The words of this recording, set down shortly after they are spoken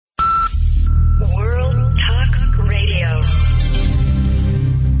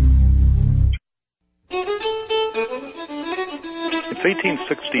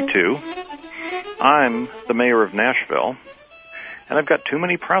1862. I'm the mayor of Nashville, and I've got too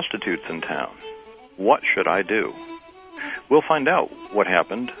many prostitutes in town. What should I do? We'll find out what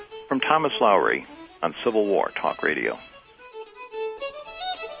happened from Thomas Lowry on Civil War Talk Radio.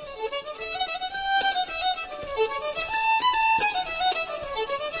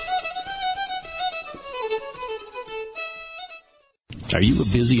 Are you a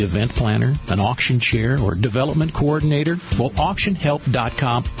busy event planner, an auction chair, or development coordinator? Well,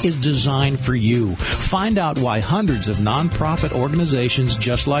 AuctionHelp.com is designed for you. Find out why hundreds of nonprofit organizations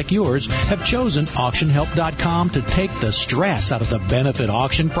just like yours have chosen AuctionHelp.com to take the stress out of the benefit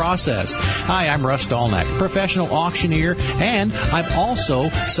auction process. Hi, I'm Russ Dolnack, professional auctioneer, and I'm also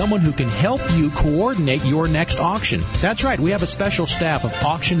someone who can help you coordinate your next auction. That's right, we have a special staff of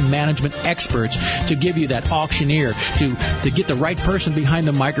auction management experts to give you that auctioneer to get the right person behind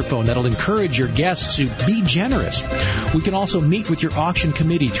the microphone that'll encourage your guests to be generous. We can also meet with your auction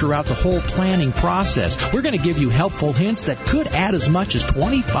committee throughout the whole planning process. We're going to give you helpful hints that could add as much as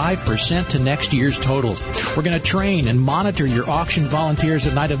 25% to next year's totals. We're going to train and monitor your auction volunteers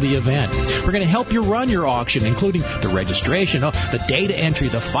the night of the event. We're going to help you run your auction, including the registration, the data entry,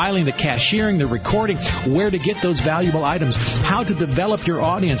 the filing, the cashiering, the recording, where to get those valuable items, how to develop your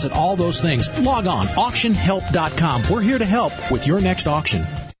audience, and all those things. Log on, AuctionHelp.com. We're here to help with your next auction.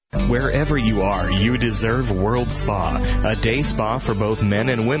 Wherever you are, you deserve World Spa, a day spa for both men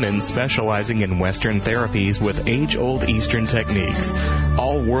and women specializing in Western therapies with age-old Eastern techniques.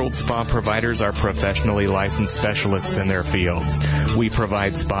 All World Spa providers are professionally licensed specialists in their fields. We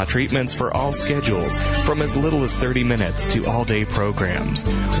provide spa treatments for all schedules, from as little as 30 minutes to all-day programs.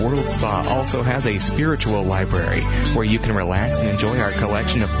 World Spa also has a spiritual library where you can relax and enjoy our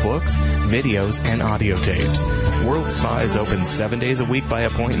collection of books, videos, and audio tapes. World Spa is open 7 days a week by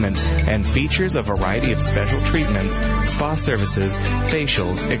appointment and features a variety of special treatments, spa services,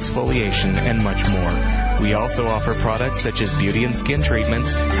 facials, exfoliation, and much more. We also offer products such as beauty and skin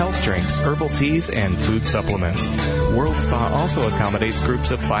treatments, health drinks, herbal teas, and food supplements. World Spa also accommodates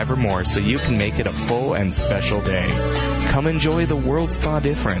groups of 5 or more so you can make it a full and special day. Come enjoy the World Spa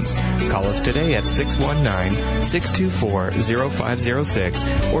difference. Call us today at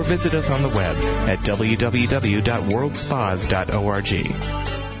 619-624-0506 or visit us on the web at www.worldspas.org.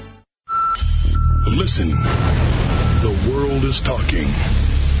 Listen, the world is talking.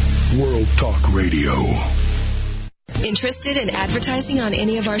 World Talk Radio. Interested in advertising on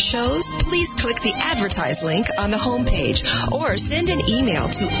any of our shows? Please click the advertise link on the homepage or send an email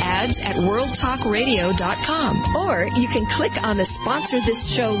to ads@worldtalkradio.com. Or you can click on the sponsor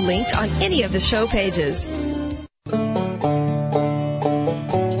this show link on any of the show pages.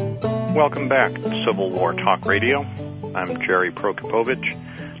 Welcome back to Civil War Talk Radio. I'm Jerry Prokopowicz.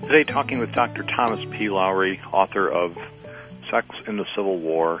 Today talking with Dr. Thomas P. Lowry, author of Sex in the Civil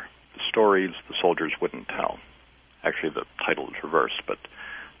War, The Stories the Soldiers Wouldn't Tell. Actually, the title is reversed, but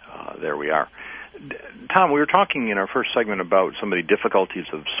there we are. Tom, we were talking in our first segment about some of the difficulties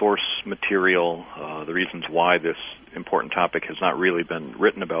of source material, the reasons why this important topic has not really been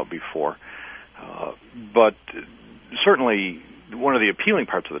written about before. But certainly one of the appealing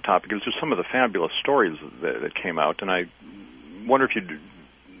parts of the topic is just some of the fabulous stories that came out, and I wonder if you'd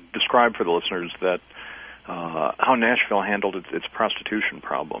describe for the listeners that how Nashville handled its prostitution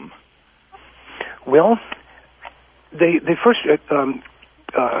problem. Well, they first, a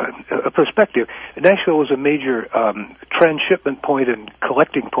perspective, Nashville was a major transshipment point and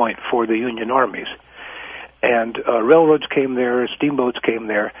collecting point for the Union armies. And railroads came there, steamboats came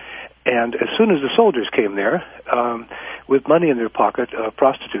there, and as soon as the soldiers came there, with money in their pocket,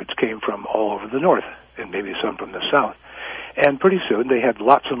 prostitutes came from all over the north, and maybe some from the south. And pretty soon they had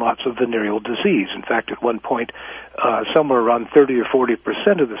lots and lots of venereal disease. In fact, at one point, somewhere around 30 or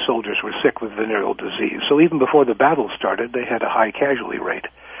 40% of the soldiers were sick with venereal disease. So even before the battle started, they had a high casualty rate.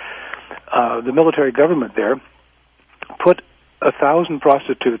 The military government there put 1,000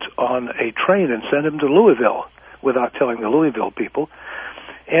 prostitutes on a train and sent them to Louisville without telling the Louisville people.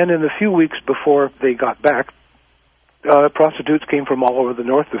 And in the few weeks before they got back, prostitutes came from all over the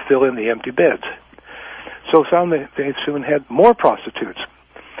north to fill in the empty beds. So they soon had more prostitutes.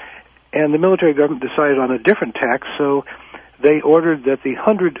 And the military government decided on a different tack, so they ordered that the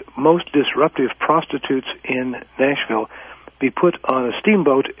 100 most disruptive prostitutes in Nashville be put on a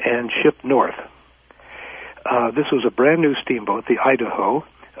steamboat and shipped north. This was a brand new steamboat, the Idaho.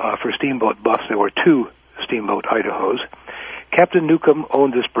 For steamboat buffs, there were 2 steamboat Idahos. Captain Newcomb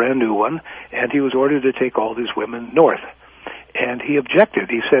owned this brand new one, and he was ordered to take all these women north. And he objected.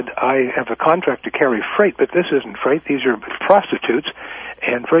 He said, I have a contract to carry freight, but this isn't freight. These are prostitutes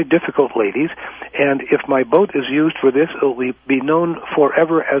and very difficult ladies. And if my boat is used for this, it will be known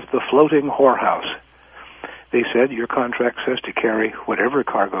forever as the floating whorehouse. They said, your contract says to carry whatever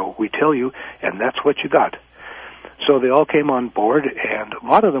cargo we tell you, and that's what you got. So they all came on board, and a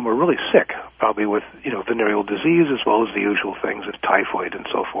lot of them were really sick, probably with, venereal disease as well as the usual things of typhoid and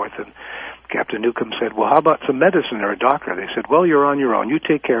so forth. And Captain Newcomb said, well, how about some medicine or a doctor? They said, well, you're on your own. You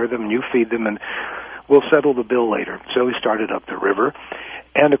take care of them and you feed them, and we'll settle the bill later. So he started up the river.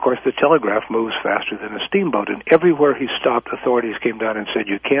 And, of course, the telegraph moves faster than a steamboat. And everywhere he stopped, authorities came down and said,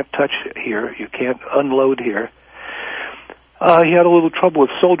 you can't touch here, you can't unload here. He had a little trouble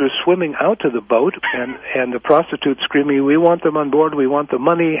with soldiers swimming out to the boat, and the prostitutes screaming, we want them on board, we want the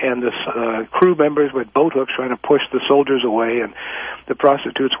money, and the crew members with boat hooks trying to push the soldiers away, and the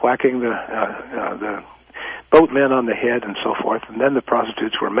prostitutes whacking the boatmen on the head and so forth. And then the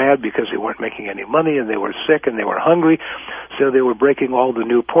prostitutes were mad because they weren't making any money, and they were sick, and they were hungry, so they were breaking all the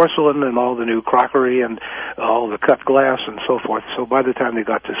new porcelain and all the new crockery and all the cut glass and so forth. So by the time they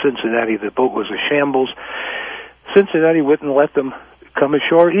got to Cincinnati, the boat was a shambles. Cincinnati wouldn't let them come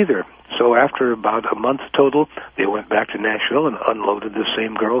ashore either. So after about a month total, they went back to Nashville and unloaded the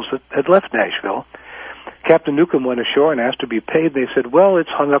same girls that had left Nashville. Captain Newcomb went ashore and asked to be paid. They said, well, it's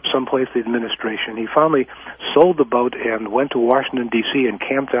hung up someplace, the administration. He finally sold the boat and went to Washington, D.C. and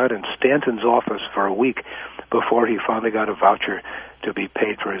camped out in Stanton's office for a week before he finally got a voucher to be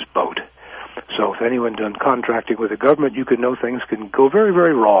paid for his boat. So if anyone done contracting with the government, you could know things can go very,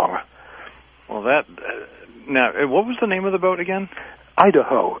 very wrong. Well, that... Now, what was the name of the boat again?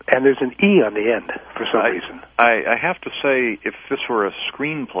 Idaho, and there's an E on the end for some reason. I have to say, if this were a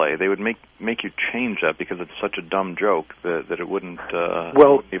screenplay, they would make you change that because it's such a dumb joke that it wouldn't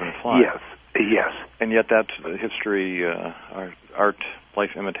even fly. Yes. And yet that's history, art,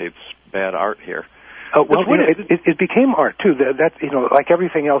 life imitates bad art here. It became art, too. That like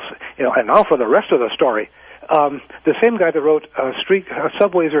everything else, and now for the rest of the story. The same guy that wrote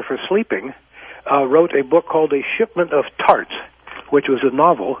Subways Are for Sleeping wrote a book called A Shipment of Tarts, which was a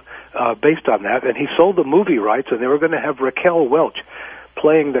novel based on that, and he sold the movie rights, and they were going to have Raquel Welch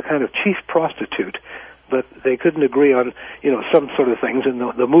playing the kind of chief prostitute, but they couldn't agree on, some sort of things, and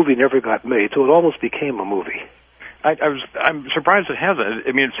the movie never got made, so it almost became a movie. I'm surprised it hasn't.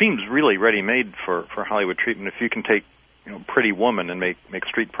 I mean, it seems really ready-made for Hollywood treatment. If you can take, Pretty Woman and make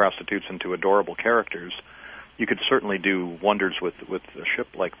street prostitutes into adorable characters, you could certainly do wonders with a ship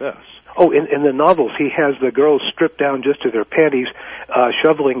like this. Oh, in the novels, he has the girls stripped down just to their panties,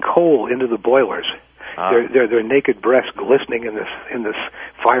 shoveling coal into the boilers. Their naked breasts glistening in this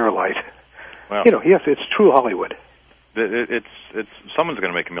firelight. Well, yes, it's true Hollywood. It's someone's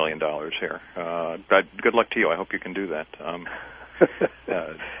going to make $1 million here. Good luck to you. I hope you can do that.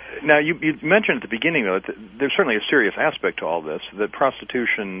 Now, you mentioned at the beginning, though, that there's certainly a serious aspect to all this, that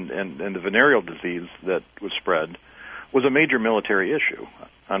prostitution and the venereal disease that was spread was a major military issue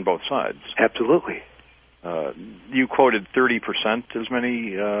on both sides. Absolutely. You quoted 30% as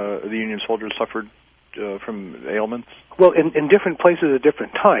many of the Union soldiers suffered from ailments? Well, in different places at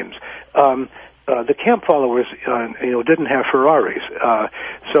different times. The camp followers, didn't have Ferraris,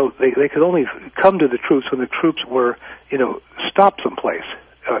 so they could only come to the troops when the troops were, stopped someplace.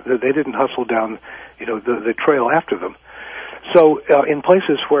 They didn't hustle down, the trail after them. So in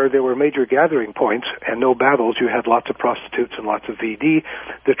places where there were major gathering points and no battles, you had lots of prostitutes and lots of VD.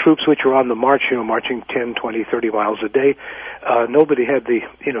 The troops which were on the march, marching 10, 20, 30 miles a day, nobody had the,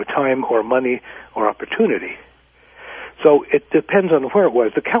 time or money or opportunity. So it depends on where it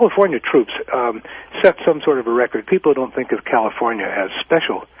was. The California troops set some sort of a record. People don't think of California as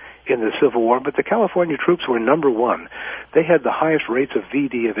special in the Civil War, but the California troops were number one. They had the highest rates of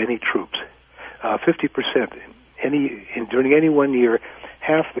VD of any troops, 50%. During any 1 year,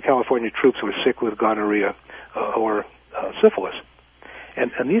 half the California troops were sick with gonorrhea or syphilis.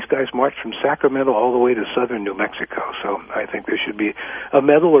 And these guys marched from Sacramento all the way to southern New Mexico. So I think there should be a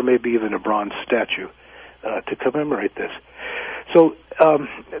medal or maybe even a bronze statue to commemorate this. So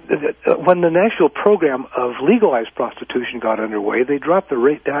when the national program of legalized prostitution got underway, they dropped the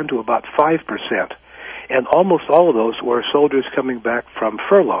rate down to about 5%. And almost all of those were soldiers coming back from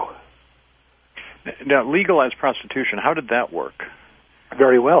furlough. Now, legalized prostitution, how did that work?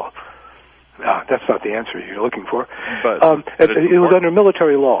 Very well. That's not the answer you're looking for. But it was under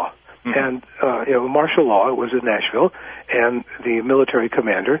military law. Mm-hmm. And, martial law, it was in Nashville, and the military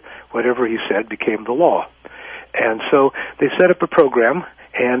commander, whatever he said, became the law. And so they set up a program,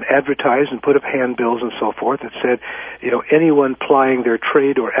 and advertised and put up handbills and so forth that said, anyone plying their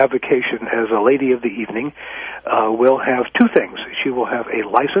trade or avocation as a lady of the evening will have two things. She will have a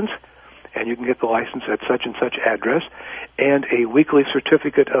license, and you can get the license at such and such address, and a weekly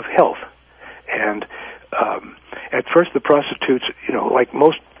certificate of health. And at first the prostitutes, like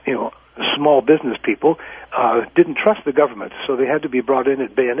most, small business people, didn't trust the government, so they had to be brought in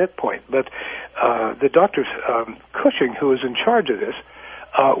at bayonet point. But the doctor, Cushing, who was in charge of this,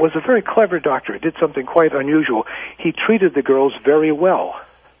 was a very clever doctor. Did something quite unusual. He treated the girls very well.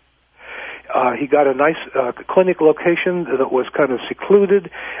 He got a nice clinic location that was kind of secluded.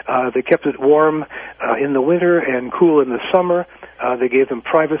 They kept it warm in the winter and cool in the summer. They gave them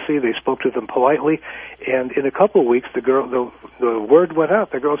privacy. They spoke to them politely. And in a couple of weeks, the word went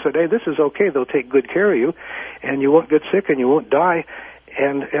out. The girl said, "Hey, this is okay. They'll take good care of you, and you won't get sick, and you won't die,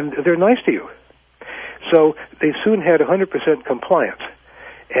 and they're nice to you." So they soon had 100% compliance.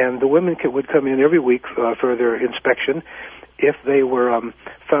 And the women would come in every week for their inspection. If they were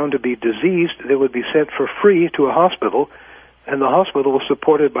found to be diseased, they would be sent for free to a hospital, and the hospital was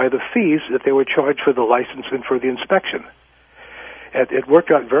supported by the fees that they were charged for the license and for the inspection. It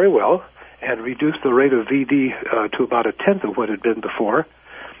worked out very well and reduced the rate of VD to about a tenth of what it had been before,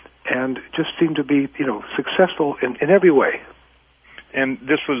 and just seemed to be, successful in every way. And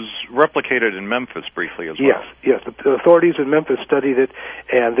this was replicated in Memphis briefly as well. Yes. The authorities in Memphis studied it,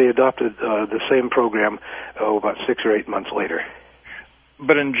 and they adopted the same program about 6 or 8 months later.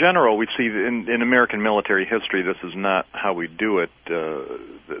 But in general, we see in American military history, this is not how we do it.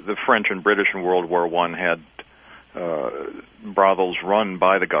 The French and British in World War I had brothels run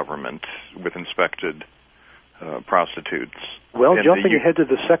by the government with inspected prostitutes. Well, jumping ahead to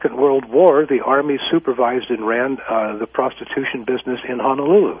the Second World War, the Army supervised and ran the prostitution business in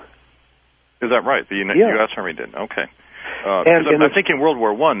Honolulu. Is that right? The U.S. Army did. Okay. And I think in World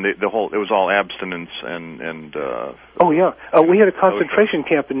War I, it was all abstinence and. We had a concentration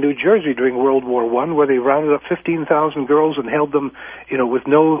camp in New Jersey during World War I where they rounded up 15,000 girls and held them, with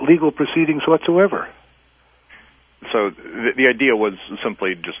no legal proceedings whatsoever. So the idea was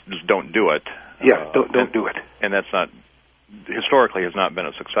simply just don't do it. Yeah, don't do it. And that's not, historically, has not been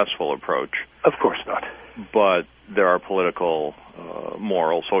a successful approach. Of course not. But there are political,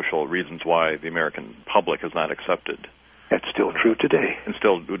 moral, social reasons why the American public has not accepted. That's still true today. And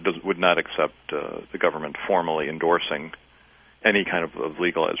still would not accept the government formally endorsing any kind of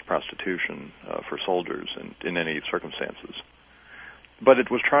legalized prostitution for soldiers in any circumstances. But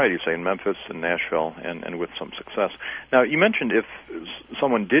it was tried, you say, in Memphis and Nashville, and with some success. Now, you mentioned if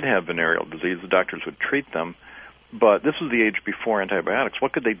someone did have venereal disease, the doctors would treat them, but this was the age before antibiotics.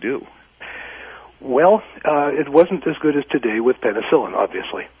 What could they do? Well, it wasn't as good as today with penicillin,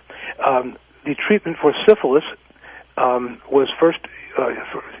 obviously. The treatment for syphilis was first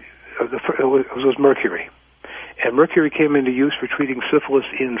was mercury. And mercury came into use for treating syphilis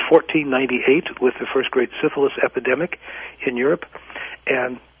in 1498 with the first great syphilis epidemic in Europe.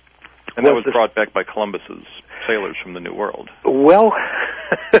 And that was brought back by Columbus's sailors from the New World. Well,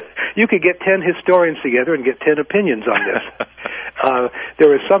 you could get 10 historians together and get 10 opinions on this.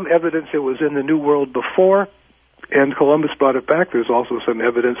 There is some evidence it was in the New World before, and Columbus brought it back. There's also some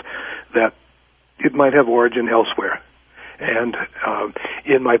evidence that it might have origin elsewhere. And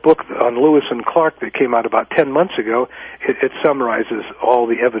in my book on Lewis and Clark that came out about 10 months ago, it summarizes all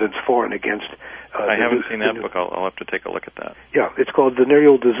the evidence for and against. I haven't seen that book. I'll have to take a look at that. Yeah, it's called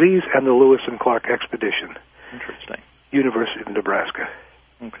Venereal Disease and the Lewis and Clark Expedition. Interesting. University of Nebraska.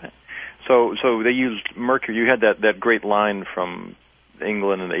 Okay. So they used mercury. You had that great line from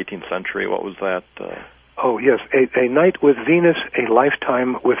England in the 18th century. What was that? Oh, yes. A night with Venus, a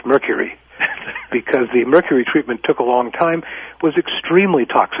lifetime with Mercury. Because the mercury treatment took a long time, was extremely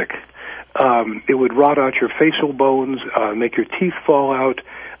toxic. It would rot out your facial bones, make your teeth fall out,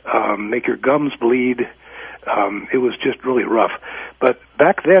 make your gums bleed. It was just really rough. But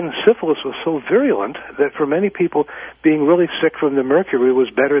back then, syphilis was so virulent that for many people, being really sick from the mercury was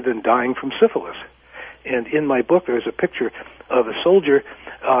better than dying from syphilis. And in my book, there's a picture of a soldier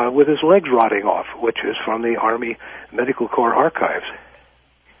with his legs rotting off, which is from the Army Medical Corps archives.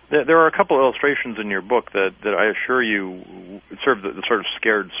 There are a couple of illustrations in your book that I assure you serve the sort of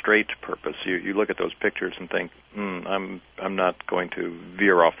scared straight purpose. You look at those pictures and think, I'm not going to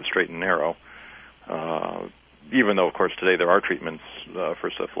veer off the straight and narrow, even though, of course, today there are treatments for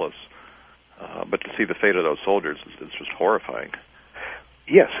syphilis. But to see the fate of those soldiers is just horrifying.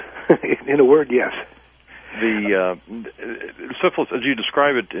 Yes. In a word, yes. The syphilis, as you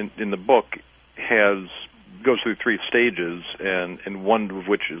describe it in the book, goes through 3 stages, and one of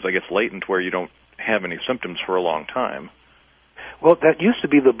which is, I guess, latent, where you don't have any symptoms for a long time. Well, that used to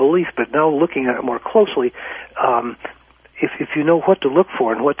be the belief, but now looking at it more closely, if you know what to look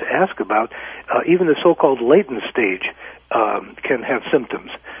for and what to ask about, even the so-called latent stage can have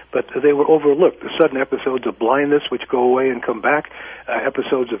symptoms. But they were overlooked. The sudden episodes of blindness, which go away and come back,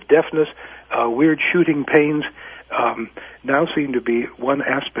 episodes of deafness, weird shooting pains, now seem to be one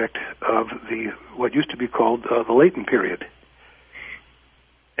aspect of what used to be called the latent period.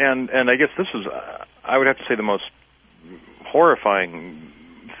 And I guess this is, I would have to say, the most horrifying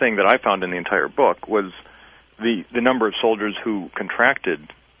thing that I found in the entire book was the number of soldiers who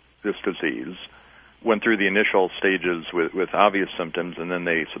contracted this disease, went through the initial stages with obvious symptoms, and then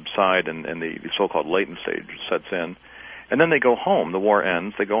they subside, and the so-called latent stage sets in. And then they go home. The war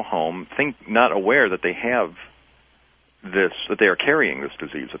ends. They go home, not aware that they have this, that they are carrying this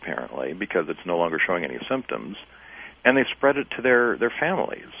disease, apparently, because it's no longer showing any symptoms. And they spread it to their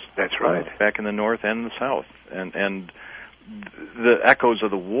families. That's right. Back in the North and the South. And the echoes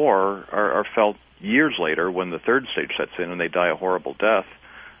of the war are felt years later when the third stage sets in and they die a horrible death,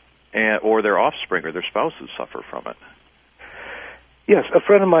 or their offspring or their spouses suffer from it. Yes, a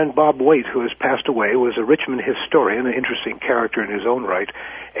friend of mine, Bob Waite, who has passed away, was a Richmond historian, an interesting character in his own right,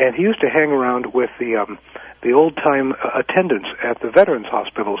 and he used to hang around with the old-time attendants at the veterans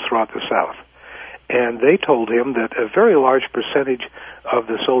hospitals throughout the South. And they told him that a very large percentage of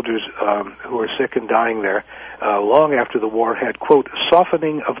the soldiers who were sick and dying there, long after the war, had, quote,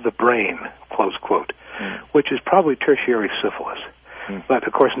 softening of the brain, close quote, which is probably tertiary syphilis. But,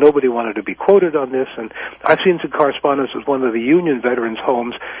 of course, nobody wanted to be quoted on this, and I've seen some correspondence with one of the Union veterans'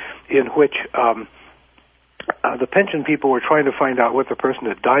 homes in which the pension people were trying to find out what the person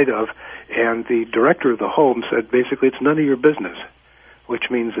had died of, and the director of the home said, basically, it's none of your business, which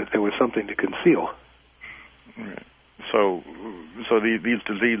means that there was something to conceal. Right. So these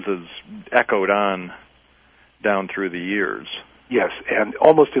diseases echoed on down through the years. Yes, and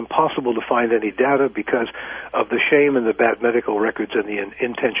almost impossible to find any data because of the shame and the bad medical records and the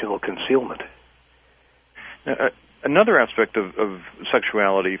intentional concealment. Another aspect of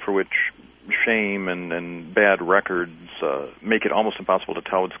sexuality for which shame and bad records make it almost impossible to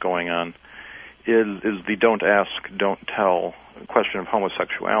tell what's going on is the don't ask, don't tell question of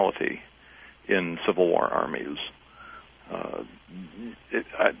homosexuality in Civil War armies.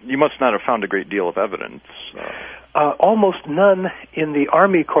 You must not have found a great deal of evidence. Almost none in the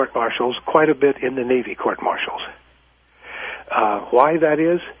Army court-martials, quite a bit in the Navy court-martials. Why that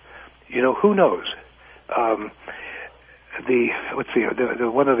is, who knows? One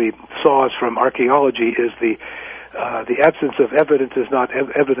of the saws from archaeology is the absence of evidence is not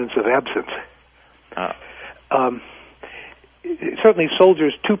evidence of absence. Certainly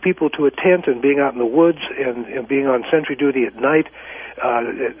soldiers, two people to a tent and being out in the woods and being on sentry duty at night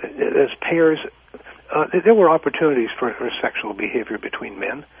as pairs, there were opportunities for sexual behavior between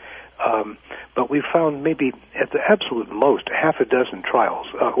men. But we found maybe at the absolute most half a dozen trials.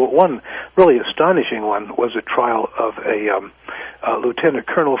 One really astonishing one was a trial of a lieutenant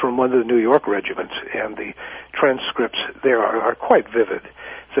colonel from one of the New York regiments, and the transcripts there are quite vivid.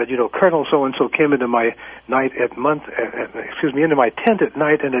 Said, Colonel so-and-so came into my into my tent at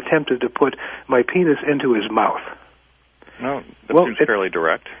night and attempted to put my penis into his mouth. No, that seems fairly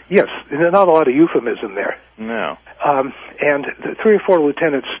direct. Yes, there's not a lot of euphemism there. No. And the 3 or 4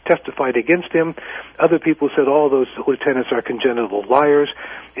 lieutenants testified against him. Other people said all those lieutenants are congenital liars.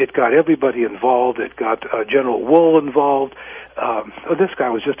 It got everybody involved. It got General Wool involved. This guy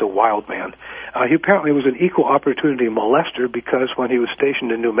was just a wild man. He apparently was an equal opportunity molester because when he was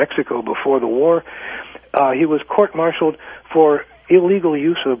stationed in New Mexico before the war, he was court-martialed for illegal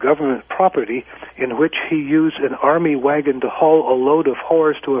use of government property in which he used an army wagon to haul a load of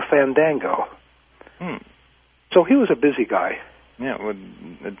whores to a fandango. So he was a busy guy. Yeah,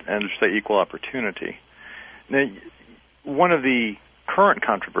 and just say equal opportunity. Now, one of the current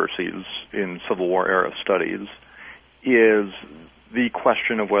controversies in Civil War era studies is the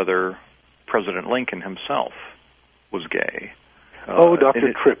question of whether President Lincoln himself was gay.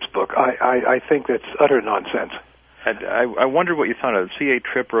 Dr. Tripp's book. I think that's utter nonsense. I wondered what you thought of it. C.A.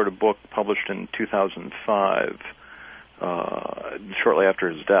 Tripp wrote a book published in 2005, shortly after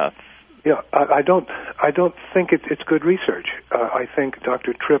his death. Yeah, I don't think it's good research. I think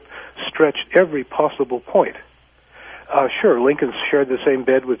Dr. Tripp stretched every possible point. Sure, Lincoln shared the same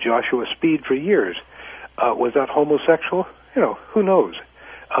bed with Joshua Speed for years. Was that homosexual? Who knows?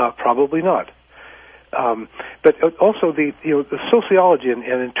 Probably not. But also the sociology and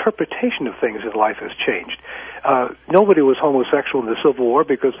interpretation of things in life has changed. Nobody was homosexual in the Civil War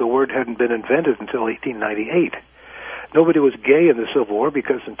because the word hadn't been invented until 1898. Nobody was gay in the Civil War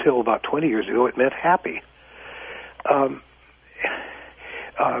because until about 20 years ago it meant happy.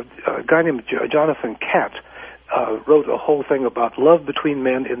 a guy named Jonathan Katz wrote a whole thing about love between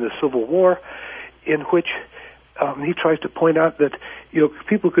men in the Civil War, in which he tries to point out that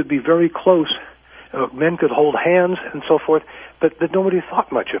people could be very close, men could hold hands and so forth, but that nobody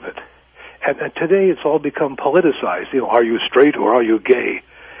thought much of it. And today it's all become politicized. Are you straight or are you gay?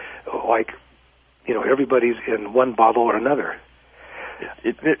 Like, everybody's in one bottle or another.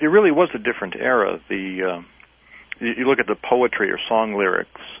 It really was a different era. You look at the poetry or song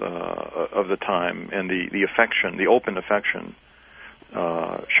lyrics of the time, and the affection, the open affection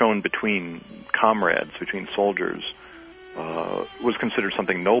shown between comrades, between soldiers, was considered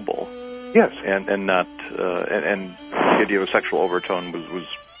something noble. Yes, and not and the idea of a sexual overtone was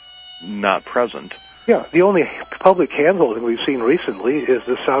not present. Yeah, the only public hand-holding we've seen recently is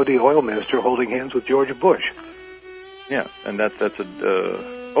the Saudi oil minister holding hands with George Bush. Yeah, and that's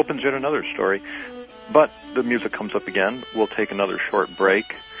opens yet another story. But the music comes up again. We'll take another short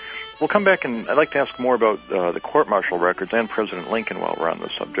break. We'll come back, and I'd like to ask more about the court-martial records and President Lincoln while we're on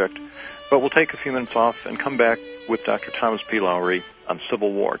this subject. But we'll take a few minutes off and come back with Dr. Thomas P. Lowery on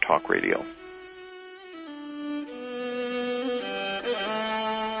Civil War Talk Radio.